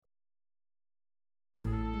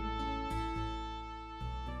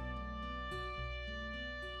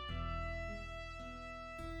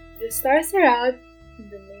The stars are out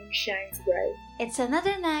and the moon shines bright. It's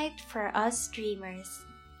another night for us dreamers.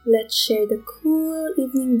 Let's share the cool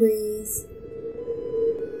evening breeze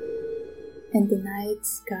and the night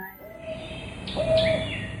sky.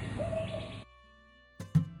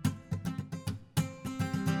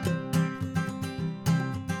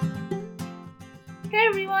 Hey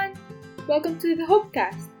everyone! Welcome to the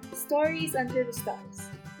HOPEcast, Stories Under the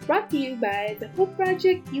Stars, brought to you by the Hope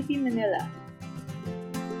Project UP Manila.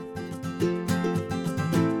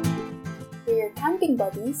 We're your camping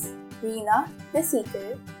buddies, Rina, the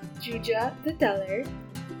seeker, Juja, the teller,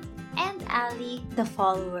 And Aly, the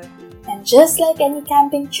follower. and just like any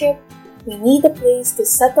camping trip, we need a place to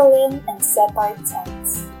settle in and set our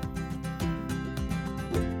tents.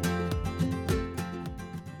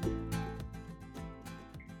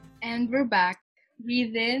 And we're back.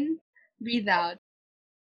 Breathe in, breathe out.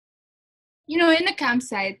 In a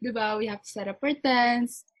campsite, di ba, we have to set up our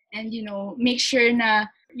tents and, make sure na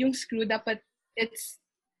yung screw dapat it's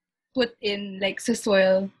put in like sa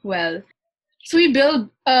soil well. So we build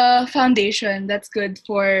a foundation that's good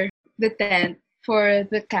for the tent, for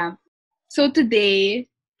the camp. So today,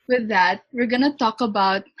 with that, we're gonna talk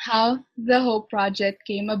about how the Hope Project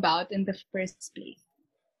came about in the first place.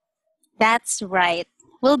 That's right.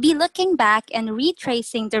 We'll be looking back and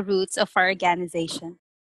retracing the roots of our organization.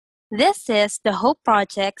 This is the Hope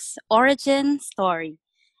Project's origin story.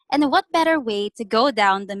 And what better way to go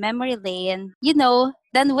down the memory lane,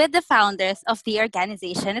 than with the founders of the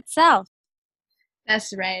organization itself?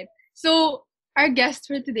 That's right. So our guest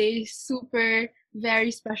for today is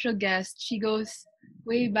very special guest. She goes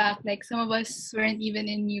way back. Like some of us weren't even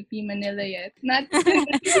in UP Manila yet. Not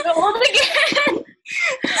old again.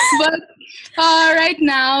 But right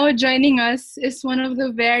now, joining us is one of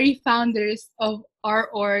the very founders of our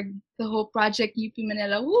org, the Hope Project UP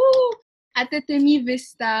Manila. Woo! Ate Timmy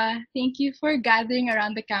Vista, thank you for gathering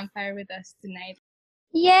around the campfire with us tonight.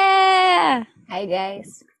 Yeah! Hi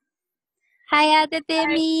guys. Hi, Ate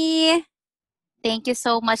Timmy! Thank you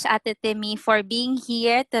so much, Ate Timmy, for being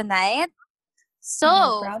here tonight. No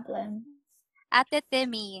So, problem. Ate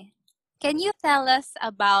Timmy, can you tell us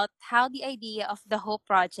about how the idea of the Hope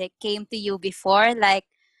Project came to you before? Like,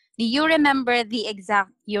 do you remember the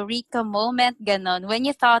exact eureka moment, ganon, when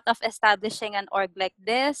you thought of establishing an org like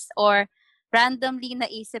this? Or randomly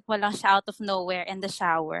naisip mo lang siya out of nowhere in the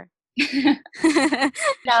shower?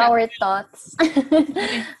 Shower thoughts.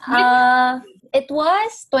 It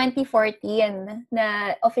was 2014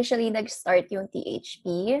 na officially nag-start yung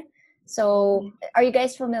THP. So, are you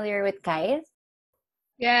guys familiar with Kai?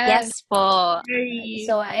 Yes po. Very.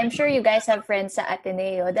 So, I'm sure you guys have friends sa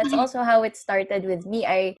Ateneo. That's also how it started with me.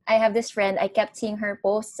 I have this friend, I kept seeing her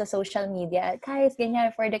posts sa social media. Kai,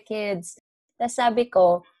 ganyan for the kids. Tapos sabi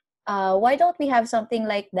ko, why don't we have something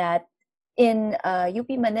like that in UP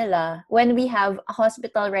Manila when we have a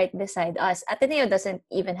hospital right beside us? Ateneo doesn't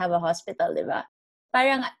even have a hospital, di ba?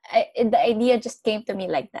 Parang the idea just came to me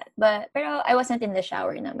like that. Pero I wasn't in the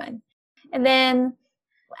shower naman. And then,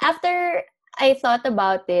 after I thought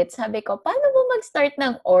about it, sabi ko, paano mo mag-start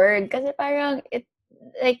ng org? Kasi parang,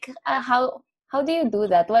 how do you do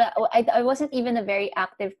that? Well, I wasn't even a very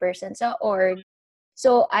active person sa org.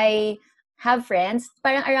 So, I have friends.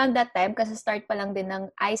 Parang around that time, kasi start pa lang din ng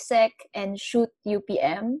ISEC and Shoot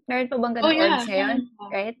UPM. Meron pa bang ganun orgs ngayon?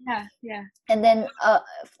 Right? Yeah. And then,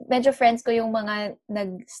 medyo friends ko yung mga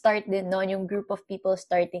nag-start din noon, yung group of people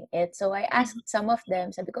starting it. So, I asked some of them,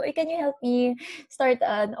 sabi ko, can you help me start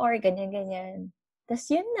an org, ganyan. Tapos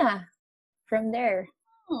yun na. From there.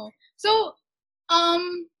 Oh. So,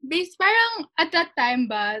 parang at that time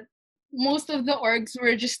ba, most of the orgs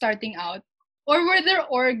were just starting out? Or were there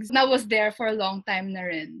orgs that was there for a long time na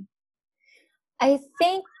rin? I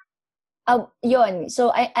think, yun.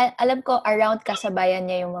 So, I alam ko around kasabayan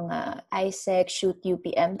niya yung mga ISEC, Shoot,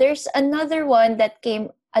 UPM. There's another one that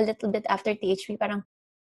came a little bit after THP, parang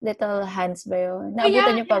Little Hands ba yun?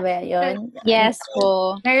 Naabutan niyo pa ba yun? Yes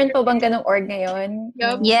po. Meron pa bang ganong org ngayon?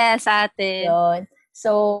 Yup. Yes, ate. Yun.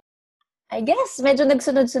 So, I guess, medyo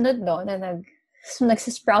nagsunod-sunod, no? Na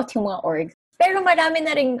nagsisprout yung mga orgs. Pero marami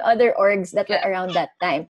na ring other orgs that were around that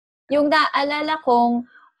time. Yung naalala kong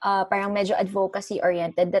parang medyo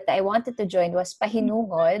advocacy-oriented that I wanted to join was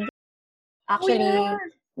Pahinungod. Actually,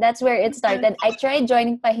 that's where it started. I tried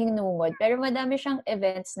joining Pahinungod, pero madami siyang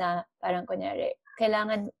events na parang kunyari,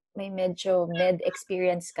 kailangan may medyo med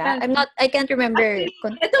experience ka. I can't remember.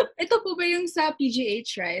 Ito po ba yung sa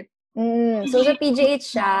PGH, right? So sa PGH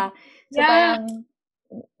siya. So parang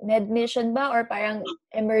med mission ba or parang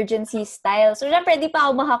emergency style. So syempre di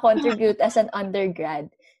pa ako makakontribute as an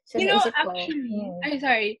undergrad. So, You know, naisip ko,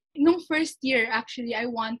 actually, nung first year, actually, I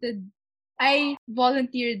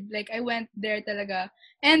volunteered, like, I went there talaga.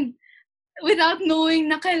 And without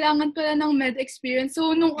knowing na kailangan pala ng med experience.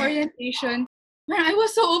 So, nung orientation, man, I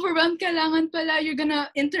was so overwhelmed. Kailangan pala, you're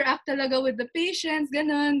gonna interact talaga with the patients,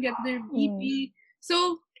 ganun, get their BP.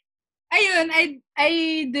 So, ayun,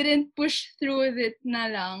 I didn't push through with it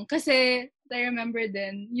na lang. Kasi, I remember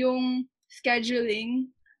then, yung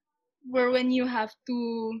scheduling, where when you have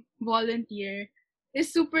to volunteer, is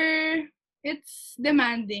super, it's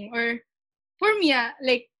demanding. Or, for me,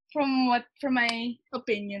 like, from my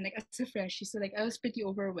opinion, like, as a freshie, so, like, I was pretty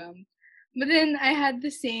overwhelmed. But then, I had the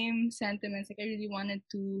same sentiments. Like, I really wanted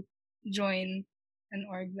to join an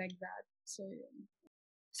org like that. So, yun.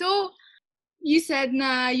 So, you said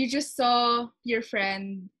na you just saw your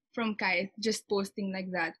friend from Kai just posting like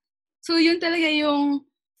that. So, yun talaga yung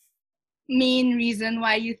main reason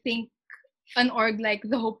why you think an org like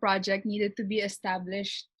the Hope Project needed to be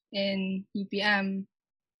established in UPM.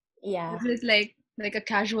 yeah. Was it like a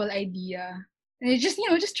casual idea? And you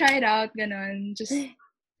just try it out, ganon, just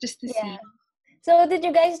to see. Yeah. So, did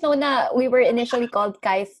you guys know na we were initially called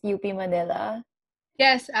Kais UP Manila?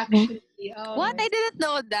 Yes, actually. What? I didn't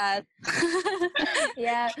know that.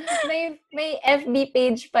 Yeah. May FB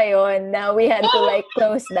page pa yon na we had to like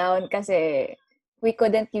close down kasi we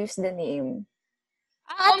couldn't use the name.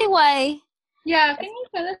 Ate, why? Yeah, can you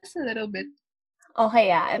tell us a little bit? Okay,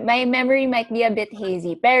 yeah. My memory might be a bit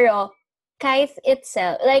hazy. Pero, Kaith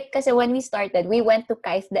itself, like, kasi when we started, we went to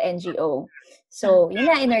Kaith, the NGO. So, yun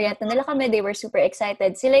na, inorient na nila kami. They were super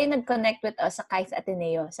excited. Sila yung nag-connect with us sa Kaith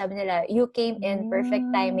Ateneo. Sabi nila, you came in perfect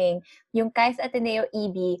timing. Yung Kaith Ateneo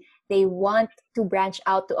EB, they want to branch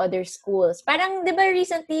out to other schools. Parang, di ba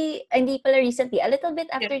recently, hindi pala recently, a little bit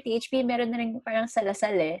after THP, meron na rin parang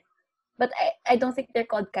salasal eh. But I don't think they're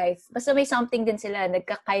called Kaith. Basta may something din sila.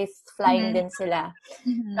 Nagka-Kaith flying din sila.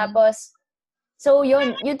 Tapos, so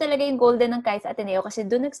yun talaga yung goal din ng Kaith Ateneo kasi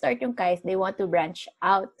doon nag-start yung Kaith. They want to branch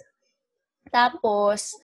out.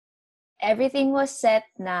 Tapos, everything was set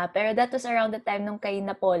na. Pero that was around the time nung kay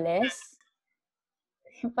Napoles.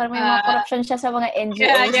 Parang may mga corruption siya sa mga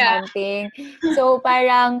NGO something. So,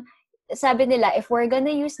 parang, sabi nila, if we're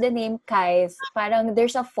gonna use the name Kaith, parang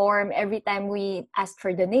there's a form every time we ask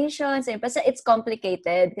for donations. Basta it's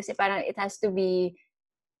complicated kasi parang it has to be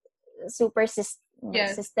super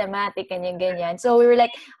systematic, ganyan. So, we were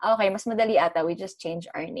like, okay, mas madali ata, we just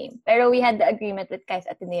change our name. Pero we had the agreement with Kaith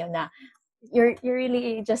Ateneo na, you're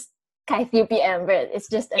really just Kaith UPM, but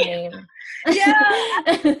it's just a name. Yeah!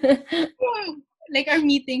 Like our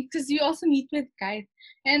meeting, because we also meet with Kaith.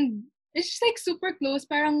 And it's just like super close,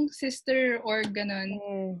 parang sister or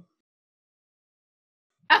ganon.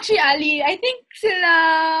 Actually, Ali, I think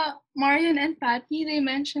sila Marian and Patty, they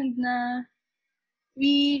mentioned na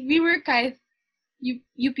we were Kaith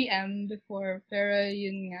UPM before, pero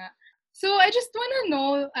yun nga. So, I just wanna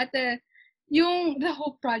know, ate, the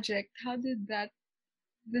Hope Project, how did that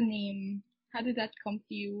come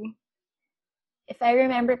to you? If I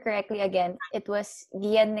remember correctly again, it was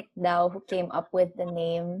Gian Nicdao who came up with the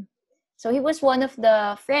name. So, he was one of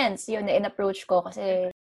the friends yun na in-approach ko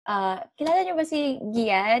kasi kilala niyo ba si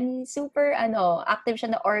Gian? Super, active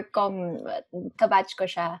siya na Orcom, kabatch ko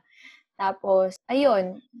siya. Tapos,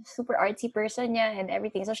 ayun, super artsy person niya and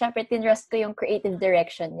everything. So, syempre, tinrust ko yung creative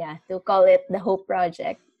direction niya to call it the Hope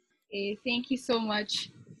Project. Okay, thank you so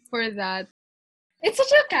much for that. It's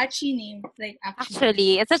such a catchy name, like,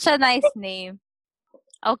 Actually, it's such a nice name.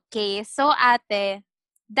 Okay, so ate,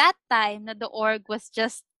 that time na the org was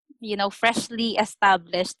just, freshly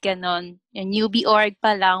established, ganon, yung newbie org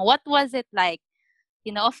pa lang, what was it like?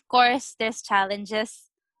 Of course, there's challenges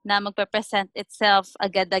na magpe-present itself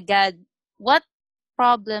agad-agad. What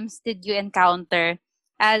problems did you encounter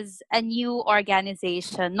as a new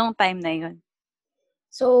organization nung time na yun?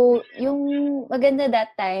 So, yung maganda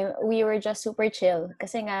that time, we were just super chill.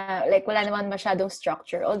 Kasi nga, like, wala naman masyadong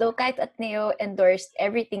structure. Although, kahit Ateneo endorsed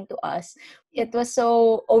everything to us, it was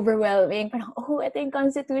so overwhelming. Parang, ito yung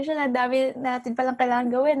constitution. Ang dami natin palang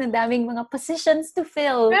kailangan gawin. Ang daming mga positions to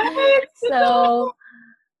fill. So,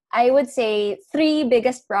 I would say 3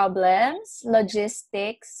 biggest problems: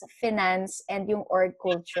 logistics, finance, and yung org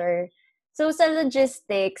culture. So, sa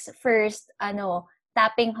logistics, first,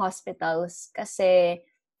 tapping hospitals. Kasi,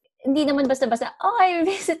 hindi naman basta-basta, okay,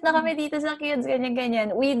 visit na kami dito sa kids,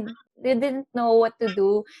 ganyan-ganyan. We didn't know what to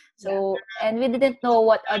do. So, and we didn't know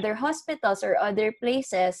what other hospitals or other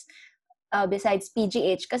places besides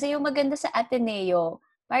PGH. Kasi yung maganda sa Ateneo,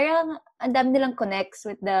 parang ang dami nilang connects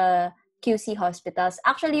with the QC hospitals.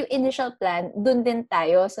 Actually, yung initial plan, dun din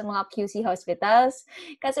tayo sa mga QC hospitals.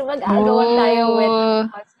 Kasi mag-aagawan tayo with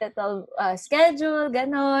hospital schedule,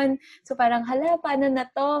 ganon. So parang, hala, paano na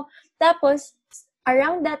to? Tapos,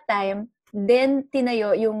 around that time, then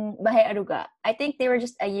tinayo yung Bahay Aruga. I think they were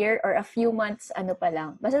just a year or a few months, ano pa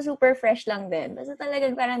lang. Basta super fresh lang din. Basta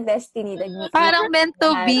talagang parang destiny. Parang meant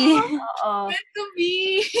to be. Oo. Meant to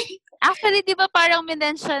be. Actually, di ba parang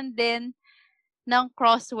minention din ng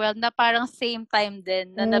Crossworld na parang same time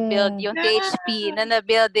din na na-build yung THP, na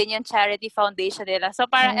na-build din yung charity foundation nila. So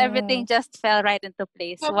parang everything just fell right into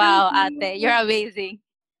place. Wow, ate, you're amazing.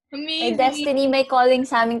 May Amazing. destiny, may calling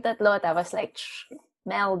sa aming tatlo. Tapos like,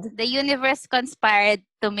 meld. The universe conspired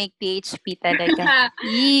to make THP talaga.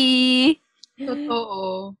 Yee!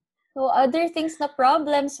 Totoo. So, other things na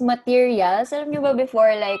problems, materials. Alam niyo ba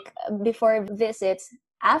before visits,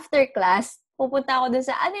 after class, pupunta ako dun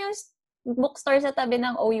sa, yung bookstore sa tabi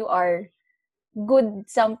ng OUR. Good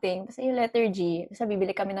something. Kasi yung letter G. Basta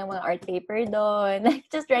bibili kami ng mga art paper doon.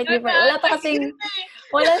 Just right before. Wala pa kasing,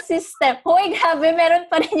 walang system. Hoy, grabe, meron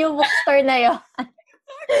pa rin yung bookstore na yun.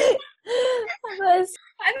 Tapos,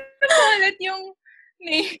 ano ba ulit yung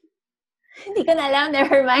name? Hindi ko na alam,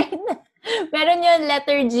 never mind. Meron yun,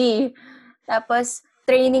 letter G. Tapos,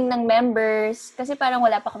 training ng members. Kasi parang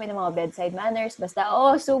wala pa kami ng mga bedside manners. Basta,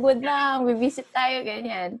 sugod lang, visit tayo,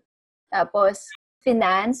 ganyan. Tapos,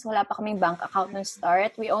 finance, wala pa kaming bank account ng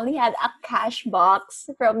start. We only had a cash box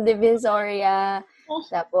from Divisoria.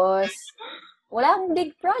 Tapos, walang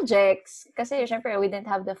big projects. Kasi, syempre, we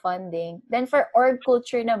didn't have the funding. Then, for org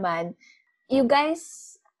culture naman, you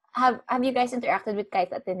guys, have you guys interacted with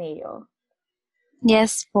Kahit Ateneo?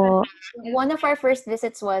 Yes po. One of our first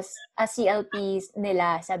visits was a CLPs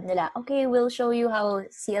nila. Sabi nila, okay, we'll show you how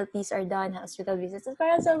CLPs are done, hospital visits. So,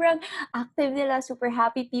 parang sobrang active nila, super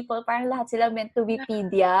happy people. Parang lahat sila meant to be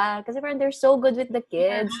pedia. Kasi parang they're so good with the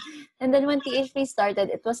kids. And then when THP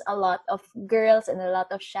started, it was a lot of girls and a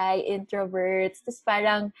lot of shy introverts. Tapos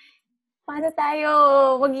parang, paano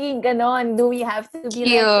tayo magiging ganon? Do we have to be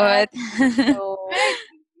Cute. like that? So,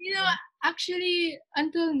 Actually,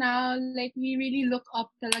 until now, like, we really look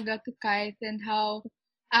up talaga to Kite and how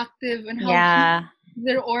active and how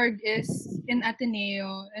their org is in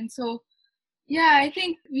Ateneo. And so, I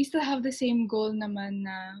think we still have the same goal naman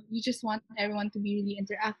na we just want everyone to be really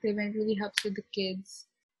interactive and it really helps with the kids.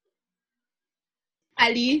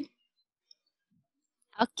 Ali?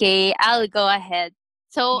 Okay, I'll go ahead.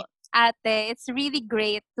 So, ate, it's really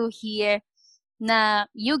great to hear na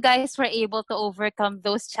you guys were able to overcome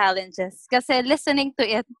those challenges. Kasi listening to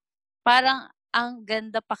it, parang ang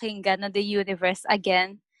ganda pakinggan na the universe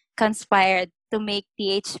again conspired to make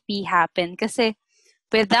THP happen. Kasi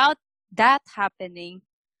without that happening,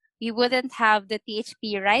 we wouldn't have the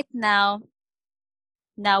THP right now.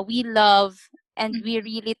 Now we love and we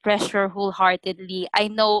really treasure wholeheartedly. I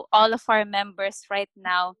know all of our members right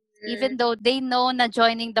now, even though they know na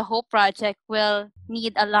joining the Hope Project will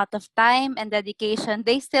need a lot of time and dedication,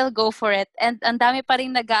 they still go for it. And ang dami pa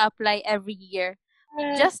rin nag-a-apply every year.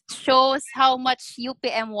 Just shows how much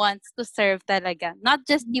UPM wants to serve talaga. Not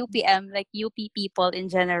just UPM, like UP people in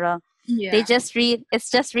general. Yeah. It's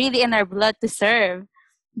just really in our blood to serve.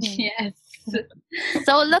 Yes.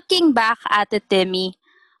 So looking back at it, Timmy,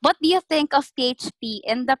 what do you think of THP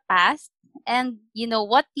in the past? And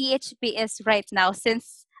what THP is right now,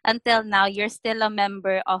 since until now you're still a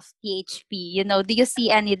member of THP. Do you see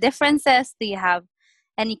any differences? Do you have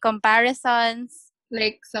any comparisons?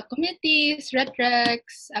 Like sa committees,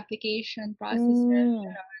 retreks, application processes.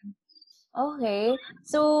 Okay.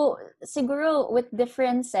 So, siguro with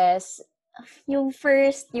differences, yung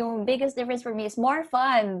biggest difference for me is more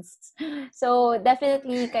funds. So,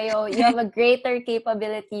 definitely you have a greater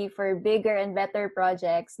capability for bigger and better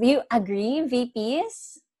projects. Do you agree,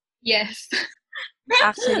 VPs? Yes.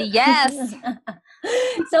 Actually, yes.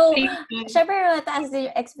 So, syempre, mataas din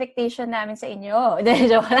yung expectation namin sa inyo.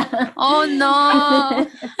 Joke lang. Oh, no!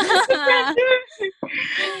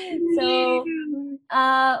 So,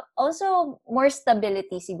 also, more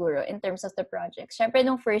stability siguro in terms of the project. Syempre,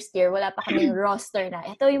 nung first year, wala pa kaming roster na.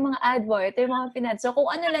 Ito yung mga advo, ito yung mga finance. So, kung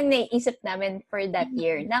ano lang naiisip namin for that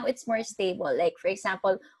year, now it's more stable. Like, for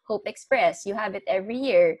example, Hope Express, you have it every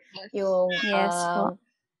year. Yung,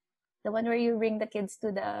 the one where you bring the kids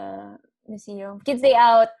to the museum. Kids Day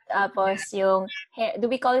Out. Tapos yung, do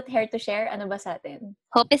we call it hair to share? Ano ba sa atin?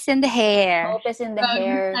 Hope is in the hair. Hope is in the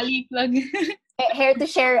hair. Plug. Hair to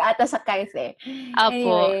share ata sa Kaife.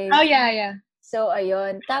 Anyway. Oh, yeah. So,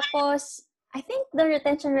 ayun. Tapos, I think the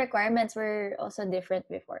retention requirements were also different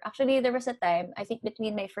before. Actually, there was a time, I think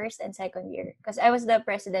between my first and second year, because I was the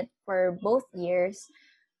president for both years,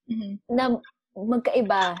 na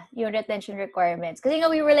magkaiba yung retention requirements. Kasi nga,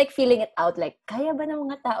 we were like feeling it out, like, kaya ba ng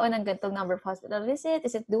mga tao ng ganitong number of hospital visit?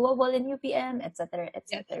 Is it doable in UPM? Etc.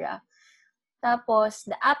 etc. Tapos,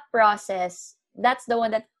 the app process, that's the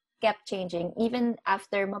one that kept changing. Even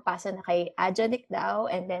after mapasa na kay Ajonik daw,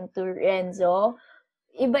 and then to Renzo,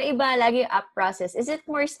 iba-iba lagi yung app process. Is it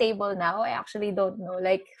more stable now? I actually don't know.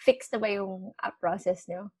 Like, fixed na ba yung app process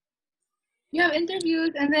nyo? You have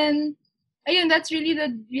interviews, and then, ayun, that's really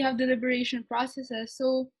we have deliberation processes.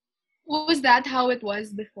 So, was that how it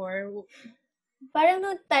was before? Parang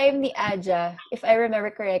no time ni Aja, if I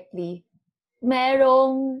remember correctly,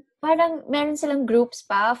 meron silang groups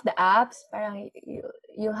pa of the apps. Parang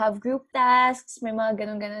you have group tasks, may mga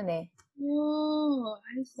ganun-ganun eh. Oh,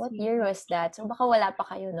 I see. What year was that? So baka wala pa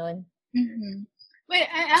kayo nun. Mm-hmm. Wait,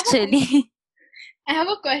 I have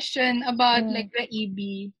a question about like the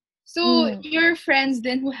EB. So your friends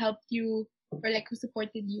then who helped you or like who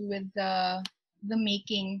supported you with the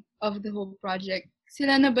making of the whole project,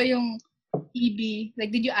 sila na ba yung EB?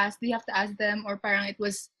 Like, did you have to ask them, or parang it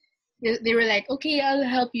was they were like, okay, I'll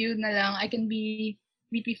help you na lang. I can be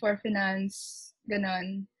VP for finance.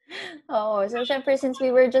 Ganon. Oh, so syempre since we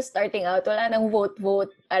were just starting out, wala nang vote.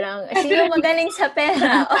 Parang, sino magaling sa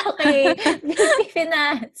pera? Okay, VP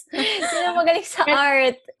finance. Sino magaling sa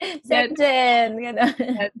art? Secgen.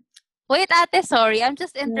 Ganon. Wait, ate, sorry. I'm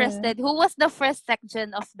just interested. Who was the first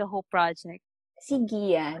section of the whole project? Si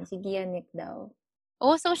Gian Nick daw.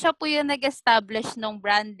 Oh, so siya po yung nag-establish ng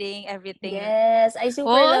branding, everything. Yes, I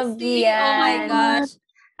super love Gian. Oh my gosh.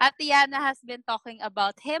 Ate Yana has been talking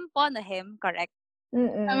about him po, na him, correct?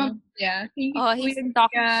 Yeah. She's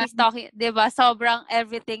talking, diba? Sobrang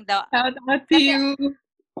everything daw. Shout out to you.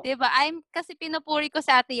 Diba? Kasi pinupuri ko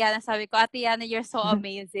sa Ate Yana. Sabi ko, Ate Yana, you're so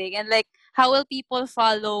amazing. And like, how will people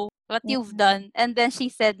follow what you've done? And then she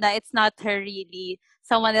said na it's not her really.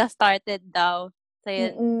 Someone else started daw. So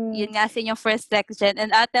yun nga yung first section.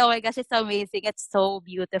 And ate, oh my gosh, it's amazing. It's so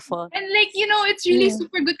beautiful. And like, it's really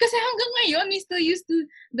super good. Kasi hanggang ngayon, we still used to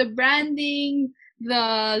the branding,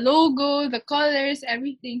 the logo, the colors,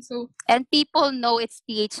 everything. So and people know it's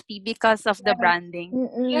THP because of the branding.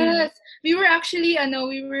 Yes. We were actually,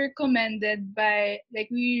 we were commended by, like,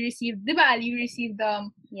 we received, diba, Ali, we received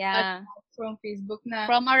from Facebook na.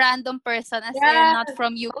 From a random person, as in not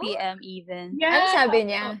from UPM even. Ano sabi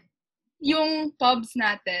niya? Yung pubs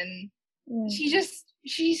natin, she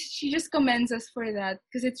just commends us for that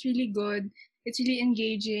because it's really good. It's really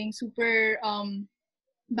engaging, super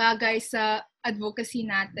bagay sa advocacy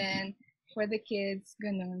natin for the kids,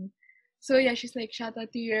 ganun. So yeah, she's like, shout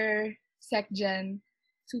out to your SecGen.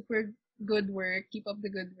 Super good work. Keep up the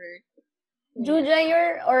good work. Juja,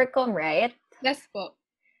 you're Orcom, right? Yes po.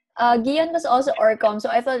 Gian was also Orcom, so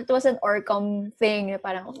I thought it was an Orcom thing.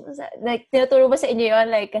 Parang, like, tinuturo ba sa inyo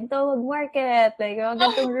yun? Like, ganito mag-market, like,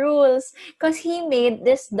 ganitong rules. Because he made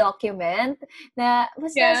this document na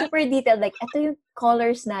basta super detailed. Like, ito yung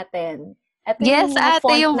colors natin. Ito yes, yung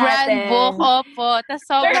ate, yung brand book. Opo. Tas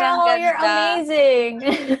sobrang ganda. You're amazing.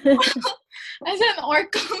 As an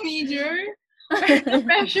Orcom major,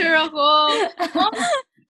 pressure ako.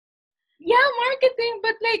 Yeah, marketing,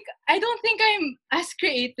 but like, I don't think I'm as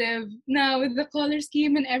creative now with the color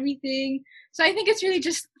scheme and everything. So I think it's really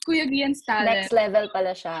just Kuya Gian's talent. Next level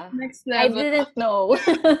pala siya. Next level. I didn't know.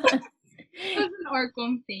 It was an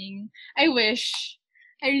Orcom thing. I wish.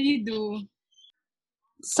 I really do.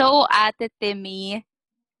 So, Ate Timmy,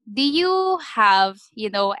 do you have,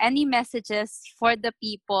 any messages for the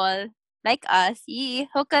people like us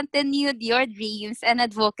who continued your dreams and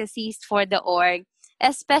advocacies for the org?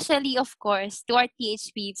 Especially, of course, to our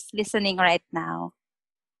THPs listening right now.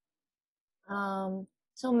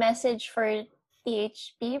 So, message for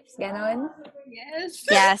THPs, ganon? Yes.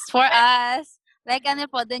 Yes, for us. Like,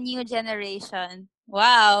 the new generation.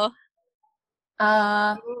 Wow.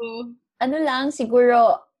 Ano lang,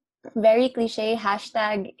 siguro, very cliche,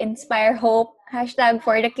 hashtag inspire hope, hashtag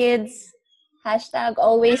for the kids, hashtag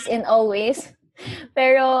always in always.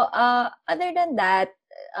 Pero, other than that,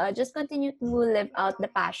 just continue to live out the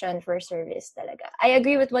passion for service talaga. I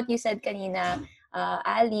agree with what you said kanina,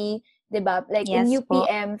 Ali, diba? Like, yes, in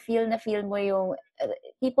UPM, feel mo yung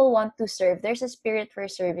people want to serve. There's a spirit for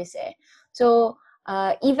service eh. So,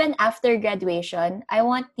 even after graduation, I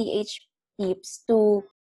want THPs to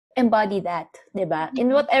embody that, diba?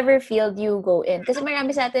 In whatever field you go in. Kasi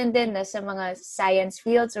marami sa atin din na sa mga science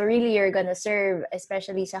fields, so really you're gonna serve,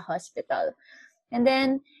 especially sa hospital. And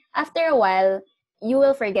then, after a while, you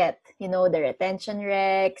will forget, the retention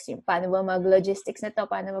recs, yung paano ba mag-logistics na to,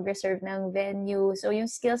 paano mag-reserve ng venue. So,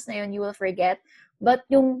 yung skills na yun, you will forget. But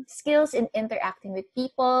yung skills in interacting with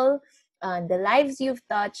people, the lives you've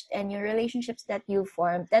touched and your relationships that you've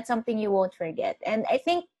formed, that's something you won't forget. And I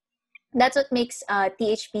think that's what makes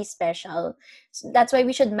THP special. So that's why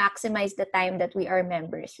we should maximize the time that we are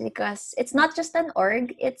members, because it's not just an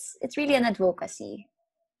org, it's really an advocacy.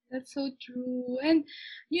 That's so true. And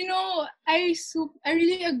I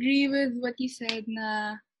really agree with what you said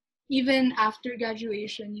na even after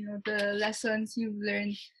graduation, the lessons you've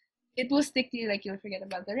learned, it will stick to you, like you'll forget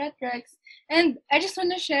about the retrox. And I just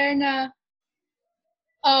want to share na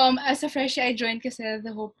as a freshie I joined kasi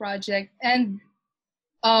the whole project, and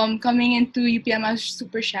coming into UPM I was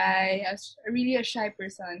super shy. I was really a shy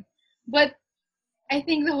person. But I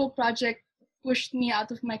think the whole project pushed me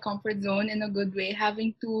out of my comfort zone in a good way,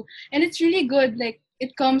 and it's really good. Like,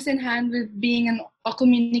 it comes in hand with being a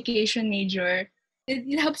communication major.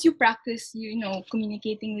 It helps you practice,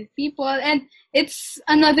 communicating with people, and it's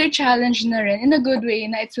another challenge na rin, in a good way,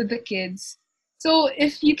 na it's with the kids. So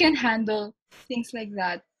if you can handle things like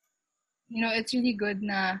that, it's really good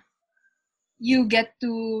na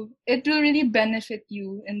it will really benefit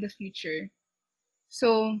you in the future.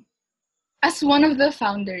 So, as one of the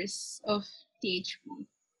founders of THP,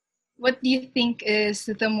 what do you think is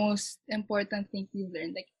the most important thing you've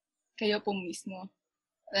learned? Like, kayo po mismo.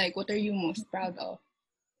 Like, what are you most proud of?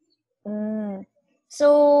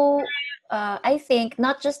 So, I think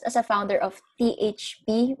not just as a founder of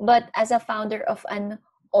THP, but as a founder of an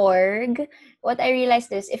org, what I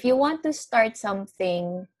realized is if you want to start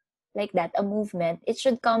something like that, a movement, it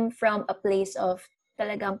should come from a place of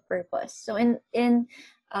talagang purpose. So in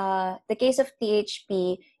the case of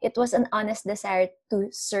THP, it was an honest desire to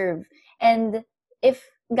serve. And if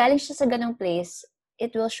galing siya sa ganong place,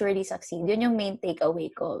 it will surely succeed. Yun yung main takeaway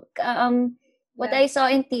ko. What I saw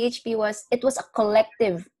in THP was, it was a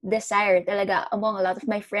collective desire talaga among a lot of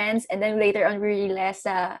my friends. And then later on, we realized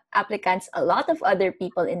applicants, a lot of other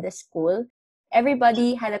people in the school.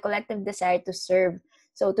 Everybody had a collective desire to serve.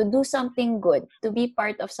 So to do something good, to be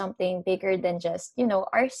part of something bigger than just,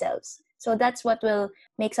 ourselves. So that's what will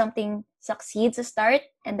make something succeed to start.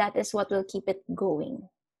 And that is what will keep it going.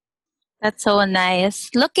 That's so nice.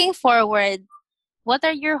 Looking forward, what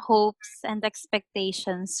are your hopes and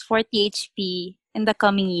expectations for THP in the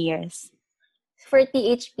coming years? For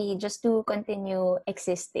THP, just to continue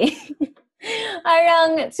existing.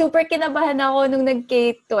 Parang super kinabahan ako nung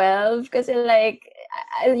nag-K-12 kasi like,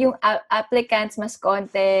 yung applicants mas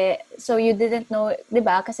konti. So you didn't know, di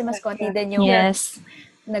ba? Kasi mas konti din yung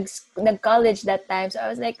nag-college that time. So I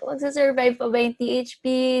was like, magsasurvive pa ba yung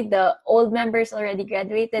THP? The old members already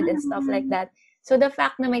graduated and stuff like that. So the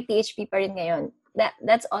fact na may THP pa rin ngayon,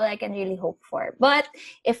 that's all I can really hope for. But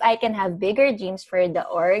if I can have bigger dreams for the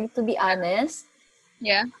org, to be honest,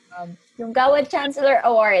 yung Gawad Chancellor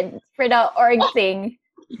Award for the org thing.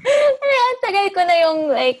 Tagal ko na yung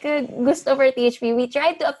like gusto for THP. We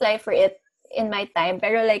tried to apply for it in my time,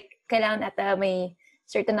 pero like kailangan ata may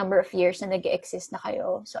certain number of years na nag-exist na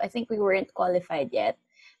kayo. So I think we weren't qualified yet.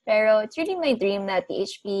 Pero it's really my dream that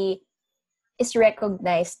THP is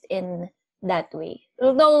recognized in that way.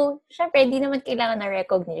 Although, syempre, di naman kailangan na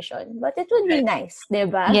recognition. But it would be nice, di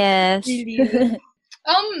ba? Yes. Really.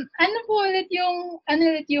 Ano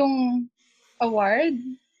ulit yung award?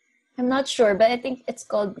 I'm not sure, but I think it's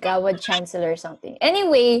called Gawad Chancellor or something.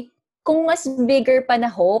 Anyway, kung mas bigger pa na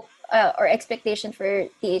hope or expectation for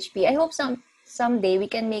THP, I hope someday we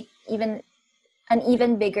can make an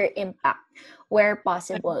even bigger impact where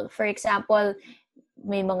possible. For example,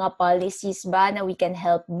 may mga policies ba na we can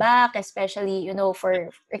help back, especially, for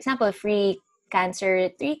example, free cancer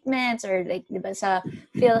treatments, or like, di ba sa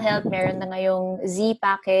PhilHealth, meron na ngayong Z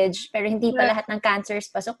package, pero hindi pa lahat ng cancers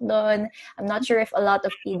pasok doon. I'm not sure if a lot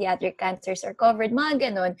of pediatric cancers are covered, mga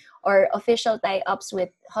ganon, or official tie-ups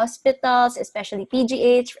with hospitals, especially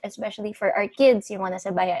PGH, especially for our kids, yung mga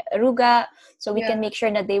nasa Baya Aruga, so we can make sure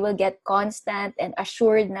that they will get constant and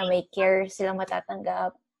assured na may care silang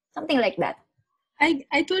matatanggap. Something like that.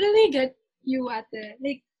 I totally get you, ate.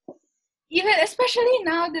 Like, even especially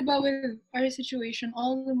now, diba, with our situation,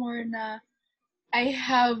 all the more na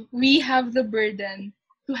we have the burden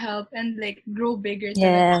to help and like grow bigger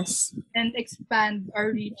and expand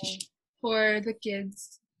our reach for the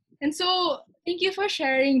kids. And so, thank you for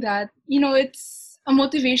sharing that. It's a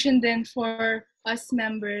motivation then for us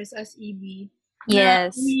members as EB.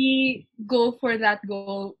 Yes. We go for that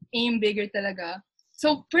goal, aim bigger talaga.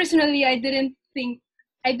 So personally, I didn't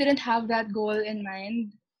have that goal in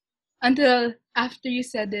mind until after you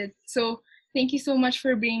said it. So thank you so much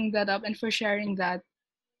for bringing that up and for sharing that.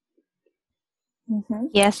 Mm-hmm.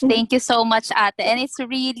 Yes, thank you so much, ate. And it's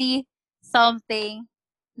really something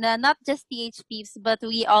na not just THPs, but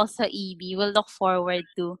we also EB will look forward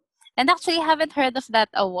to. And actually, I haven't heard of that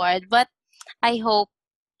award, but I hope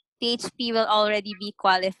THP will already be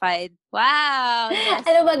qualified. Wow, yes.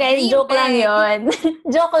 Ano ba guys, Dream joke lang big. yon.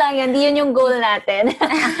 Joke lang yun, di yun yung goal natin.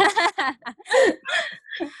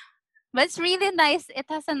 But it's really nice. It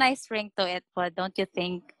has a nice ring to it, po, don't you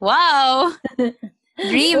think? Wow!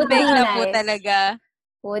 Dream Would be big na po nice. talaga.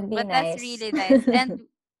 Would be But that's nice. really nice. And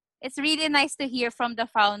it's really nice to hear from the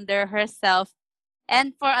founder herself.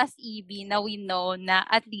 And for us, EB, now we know na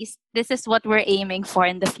at least this is what we're aiming for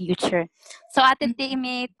in the future. So, Ate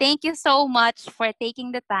Timmy, thank you so much for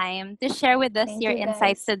taking the time to share with us Thank your you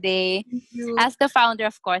insights guys. today. Thank you. As the founder,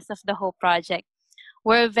 of course, of the Hope Project,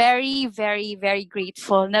 we're very, very, very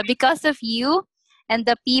grateful na because of you and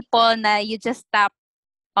the people na you just tap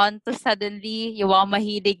onto suddenly, yung mga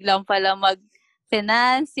mahilig lang pala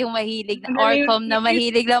mag-finance, yung mahilig na Orcom na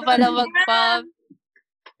mahilig lang pala mag-pub.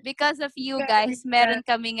 Because of you guys, meron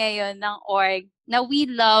kami ngayon ng org na we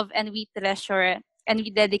love and we treasure and we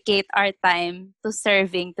dedicate our time to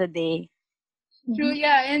serving today. True,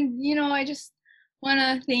 yeah. And, I just want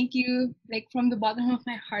to thank you, like, from the bottom of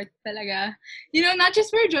my heart talaga. Not just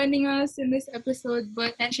for joining us in this episode,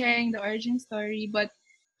 but and sharing the origin story, but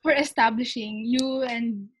for establishing you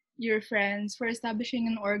and your friends, for establishing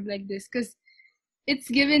an org like this. Because it's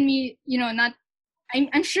given me,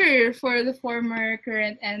 I'm sure for the former,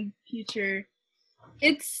 current, and future,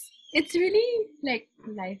 it's really, like,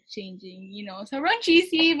 life-changing, So run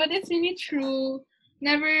cheesy, but it's really true.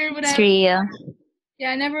 Never would It's I real.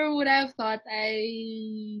 Yeah, never would I have thought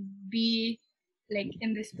I'd be, like,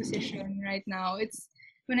 in this position right now. It's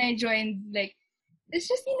when I joined, like, it's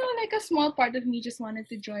just, like, a small part of me just wanted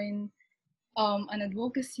to join an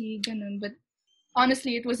advocacy, ganun. But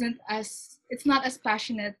honestly, it's not as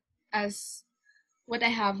passionate as what I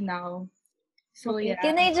have now. So Okay, yeah.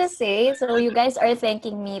 can I just say, so you guys are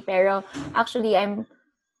thanking me, pero actually I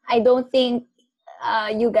don't think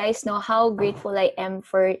you guys know how grateful I am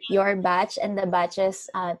for your batch and the batches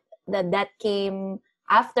that came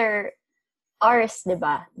after ours,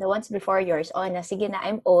 diba? The ones before yours. Oh, na, sige na,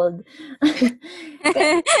 I'm old.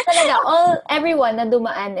 Talaga, everyone na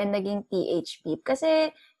dumaan and naging THP.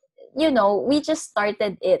 Kasi, we just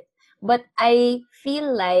started it. But I feel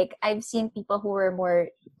like I've seen people who were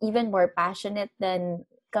even more passionate than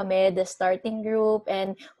kami, the starting group,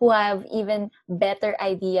 and who have even better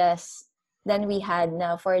ideas than we had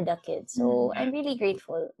na for the kids. So, I'm really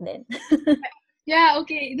grateful then. Yeah,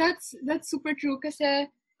 okay. That's super true kasi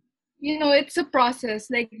it's a process.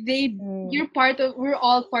 Like we're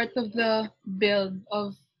all part of the build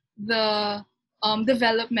of the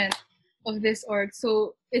development of this org.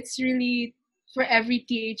 So it's really for every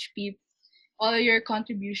THP, all your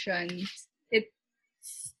contributions. It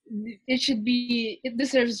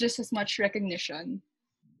deserves just as much recognition.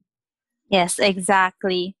 Yes,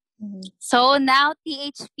 exactly. So now,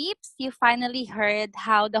 TH Peeps, you finally heard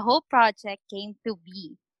how the whole project came to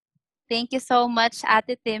be. Thank you so much,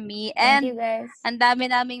 Ate Timmy. Thank you And guys. ang dami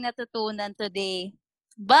naming natutunan today.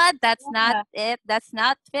 But that's not it. That's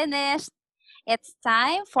not finished. It's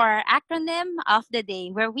time for our acronym of the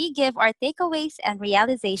day, where we give our takeaways and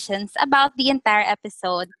realizations about the entire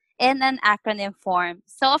episode in an acronym form.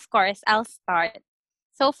 So, of course, I'll start.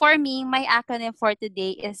 So, for me, my acronym for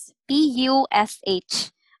today is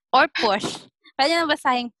PUSH, or push. Pwede na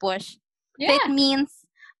basahing push. So, it Yeah. means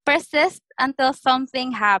persist until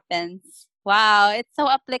something happens. Wow, it's so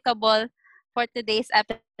applicable for today's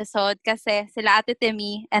episode kasi sila Ate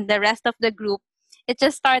Timmy and the rest of the group, it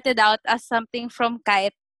just started out as something from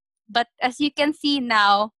Kite. But as you can see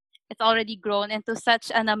now, it's already grown into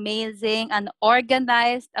such an amazing, an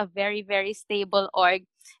organized, a very, very stable org.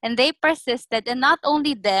 And they persisted. And not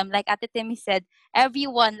only them, like Ate Timmy said,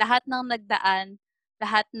 everyone, lahat ng nagdaan,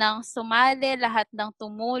 lahat ng sumali, lahat ng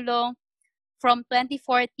tumulong, from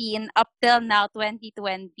 2014 up till now,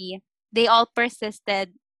 2020, they all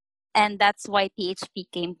persisted. And that's why THP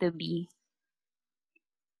came to be.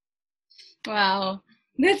 Wow,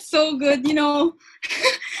 that's so good.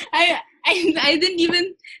 I didn't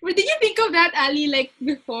even. Did you think of that, Ali? Like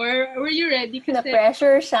before, were you ready? Na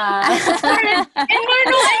pressure siya. And more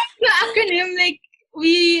the acronym. Like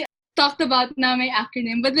we talked about na may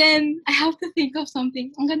acronym, but then I have to think of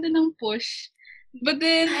something. Ang ganda ng push. But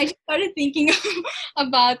then I started thinking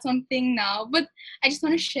about something now. But I just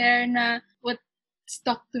want to share na what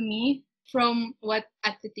stuck to me from what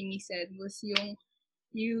Ate Timmy said was yung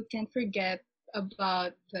you can forget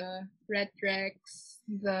about the recs,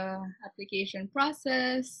 the application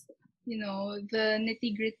process, the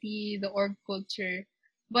nitty-gritty, the org culture.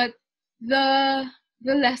 But the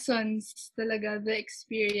lessons talaga, the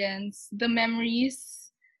experience, the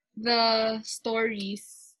memories, the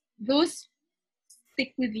stories those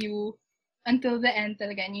stick with you until the end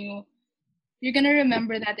talaga. And you're gonna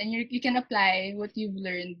remember that, and you can apply what you've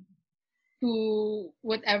learned to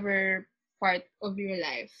whatever part of your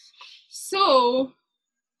life. So,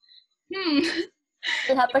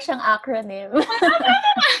 Wala pa siyang acronym.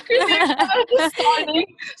 acronym. I was just stalling,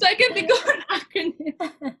 so I can think of an acronym.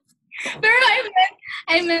 Pero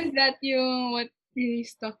I meant that yung what really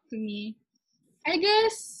stuck to me. I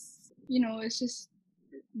guess, it's just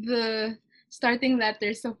the starting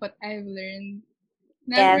letters of what I've learned.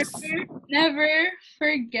 Never, Yes. never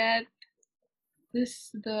forget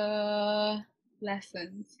the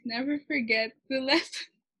lessons. Never forget the lesson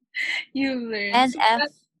you learned.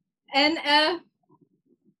 NF.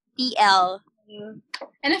 PL.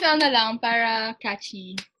 NFL na lang para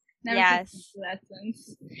catchy. Never Yes. forget the lessons.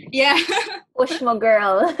 Yeah. Push mo,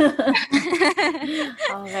 girl.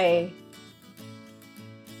 Okay.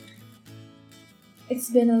 It's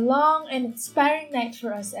been a long and inspiring night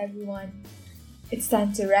for us, everyone. It's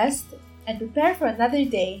time to rest and prepare for another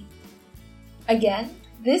day. Again,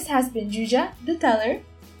 this has been Juja, the teller,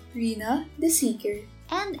 Rina, the seeker,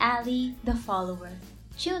 and Aly, the follower.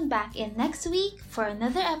 Tune back in next week for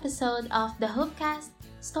another episode of the HOPEcast,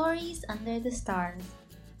 Stories Under the Stars.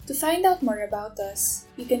 To find out more about us,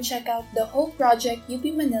 you can check out the Hope Project UP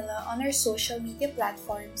Manila on our social media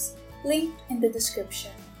platforms, linked in the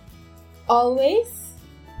description. always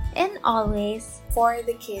And always, For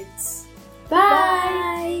the kids.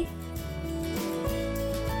 bye! Bye!